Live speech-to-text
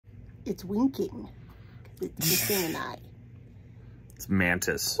It's winking. It's missing an eye. It's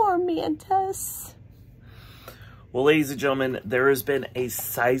Mantis. Poor Mantis. Well, ladies and gentlemen, there has been a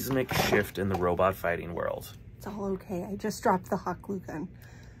seismic shift in the robot fighting world. It's all okay. I just dropped the hot glue gun.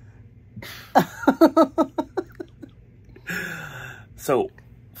 So,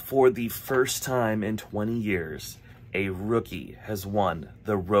 for the first time in 20 years, a rookie has won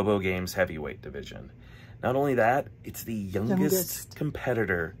the RoboGames Heavyweight division. Not only that, it's the youngest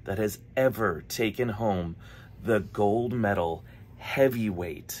competitor that has ever taken home the gold medal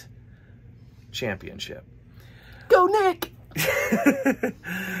heavyweight championship. Go, Nick!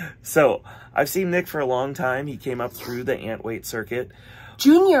 So, I've seen Nick for a long time. He came up through the antweight circuit.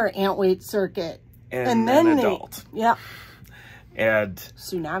 Junior antweight circuit. And then adult. Yeah. And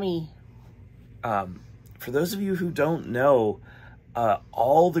Tsunami. For those of you who don't know,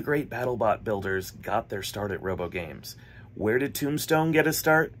 all the great BattleBot builders got their start at RoboGames. Where did Tombstone get his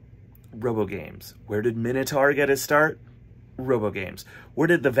start? RoboGames. Where did Minotaur get his start? RoboGames. Where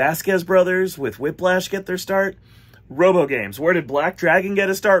did the Vasquez brothers with Whiplash get their start? RoboGames. Where did Black Dragon get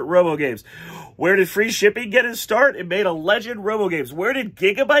his start? RoboGames. Where did Free Shipping get his start? It made a legend. RoboGames. Where did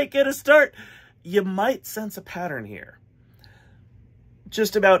Gigabyte get his start? You might sense a pattern here.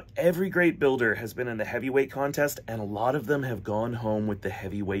 Just about every great builder has been in the heavyweight contest, and a lot of them have gone home with the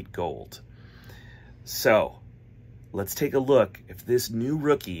heavyweight gold. So, let's take a look if this new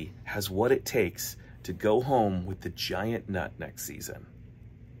rookie has what it takes to go home with the giant nut next season.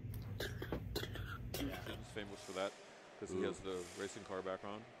 He's famous for that because he has the racing car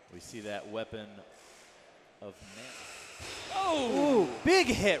background. We see that weapon of Manta. Oh! Ooh, big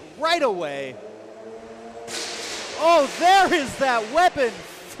hit right away. Oh, there is that weapon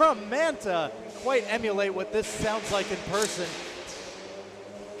from Manta. Quite emulate what this sounds like in person.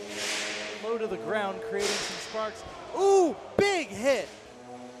 Low to the ground, creating some sparks. Ooh, big hit.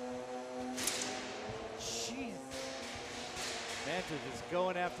 Jeez. Manta just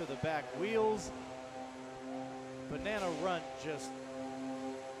going after the back wheels. Banana Runt just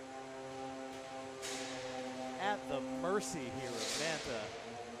at the mercy here of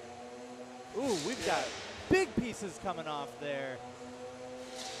Manta. Ooh, we've got big pieces coming off there.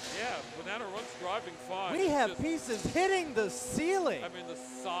 Yeah, Banana Runt's driving fine. We have pieces hitting the ceiling. I mean, the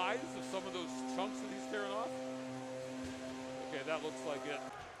size of some of those chunks that he's tearing off. Okay, that looks like it.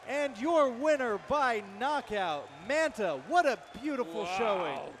 And your winner by knockout, Manta. What a beautiful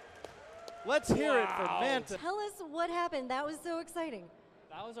showing. Let's hear it from Manta. Tell us what happened. That was so exciting.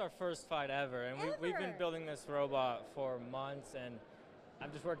 That was our first fight ever, and we've been building this robot for months, and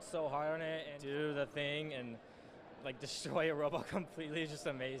I've just worked so hard on it, and do the thing and like destroy a robot completely is just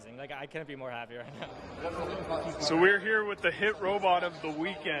amazing. Like, I couldn't be more happy right now. So we're here with the hit robot of the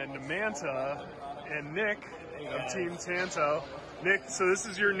weekend, Manta, and Nick of Team Tanto. Nick, so this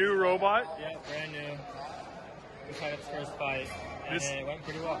is your new robot? Yeah, brand new. We had its first fight, and it went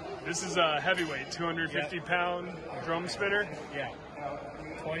pretty well. This is a heavyweight, 250-pound drum spinner? Yeah.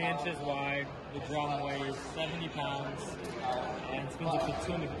 20 inches wide, the drum weighs 70 pounds, and spins up to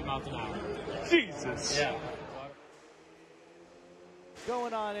 250 miles an hour. Jesus! Yeah.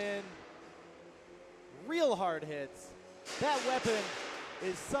 Going on in, real hard hits. That weapon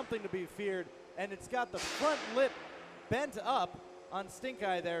is something to be feared, and it's got the front lip bent up on Stink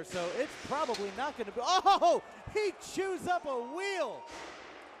Eye there, so it's probably not going to be. Oh, he chews up a wheel.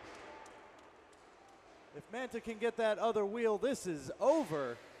 If Manta can get that other wheel, this is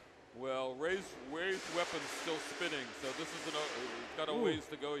over. Well, Ray's weapon's still spinning, so this isn't. It's got a ways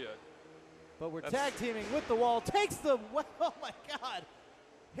to go yet. But we're tag teaming with the wall. Takes the. Oh my God!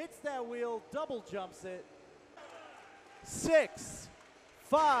 Hits that wheel, double jumps it. 6,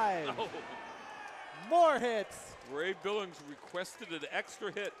 5. Oh. More hits. Ray Billings requested an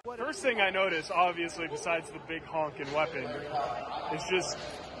extra hit. First thing I noticed, obviously, besides the big honking weapon, is just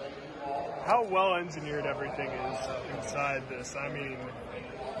how well engineered everything is inside this. I mean,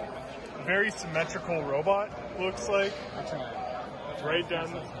 very symmetrical robot, looks like. Right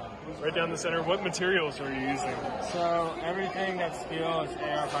down the center. What materials are you using? So everything that's steel is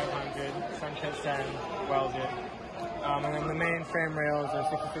AR500, Sunket 10, welded. And then the main frame rails are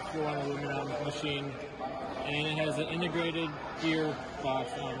 6601 aluminum machine. And it has an integrated gear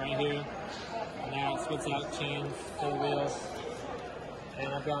box right here. And now it spits out chains to the wheels.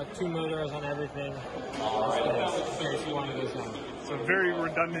 And I've got 2 motors on everything. So very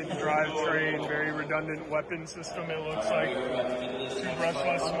redundant drivetrain, very redundant weapon system, it looks like. 2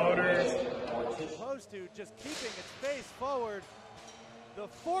 brushless motors. Opposed to just keeping its face forward. The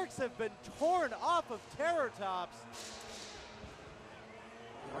forks have been torn off of Terror Tops.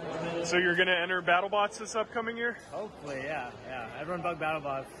 So you're going to enter BattleBots this upcoming year? Hopefully, yeah. I'd run Bug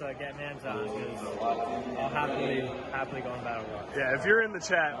BattleBots to get Manta because I'll happily go on BattleBots. Yeah, if you're in the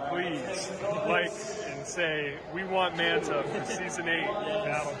chat, please like and say, we want Manta for Season 8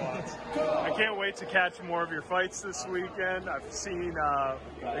 BattleBots. I can't wait to catch more of your fights this weekend. I've seen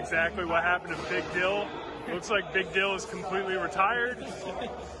exactly what happened to Big Dill. Looks like Big Dill is completely retired.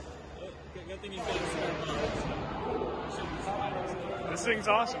 This thing's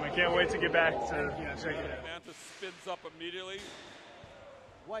awesome. I can't wait to get back to check it out. Manta spins up immediately.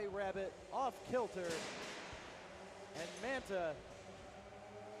 White Rabbit off kilter. And Manta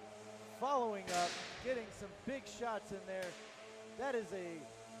following up, getting some big shots in there. That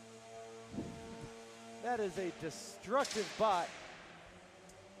is a destructive bot.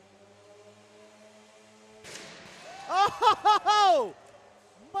 Oh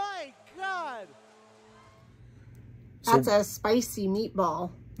my God! That's a spicy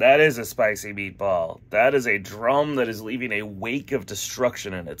meatball. That is a spicy meatball. That is a drum that is leaving a wake of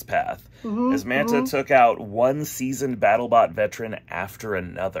destruction in its path. As Manta took out one seasoned BattleBot veteran after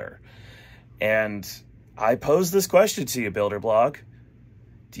another. And I pose this question to you, Builder Blog.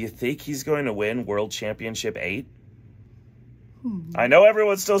 Do you think he's going to win World Championship 8? I know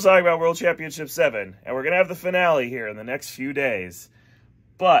everyone's still talking about World Championship 7, and we're going to have the finale here in the next few days.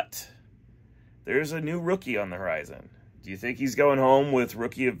 But there's a new rookie on the horizon. Do you think he's going home with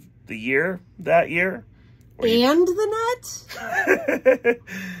Rookie of the Year that year? And the nut?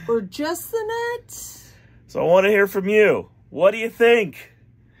 Or just the nut? So I want to hear from you. What do you think?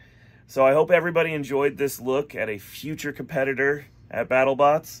 So I hope everybody enjoyed this look at a future competitor at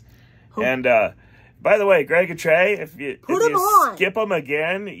BattleBots. And by the way, Greg and Trey, if you skip them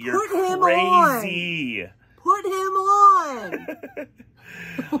again, you're crazy. Put him on.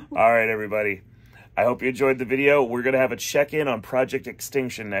 All right, everybody. I hope you enjoyed the video. We're going to have a check-in on Project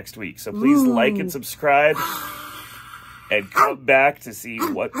Extinction next week. So please like and subscribe and come back to see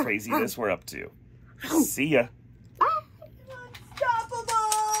what craziness we're up to. See ya.